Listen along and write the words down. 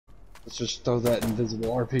Let's just throw that invisible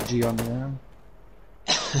RPG on them.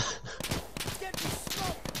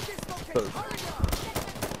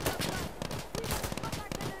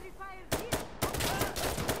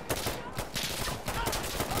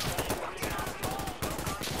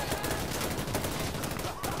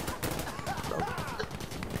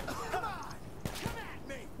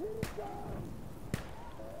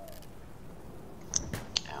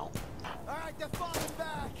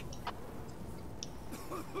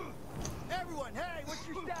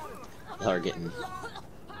 Are getting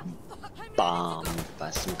bombed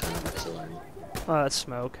by some kind of artillery. Oh, it's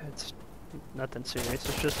smoke. It's nothing serious.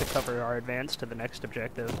 It's just to cover our advance to the next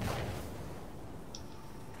objective.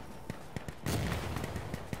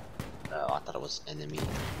 Oh, I thought it was enemy.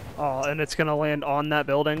 Oh, and it's gonna land on that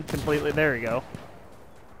building completely. There we go.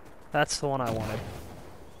 That's the one I wanted.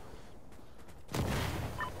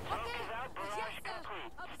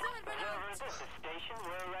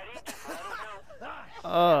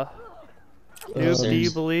 Do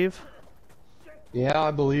you believe? Yeah,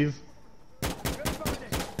 I believe.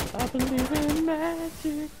 I believe in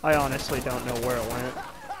magic. I honestly don't know where it went.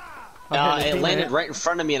 It landed right in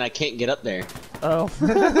front of me and I can't get up there. Oh.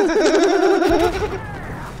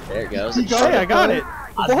 There it goes. Hey, I got it.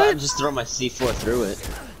 I thought I'd just throw my C4 through it.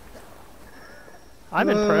 I'm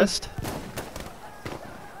impressed.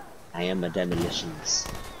 I am a demolitions.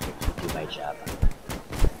 Do my job.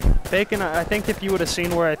 Bacon, I think if you would have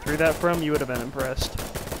seen where I threw that from, you would have been impressed.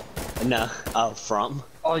 No. Oh, from?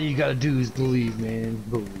 All you gotta do is believe, man.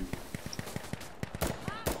 Believe.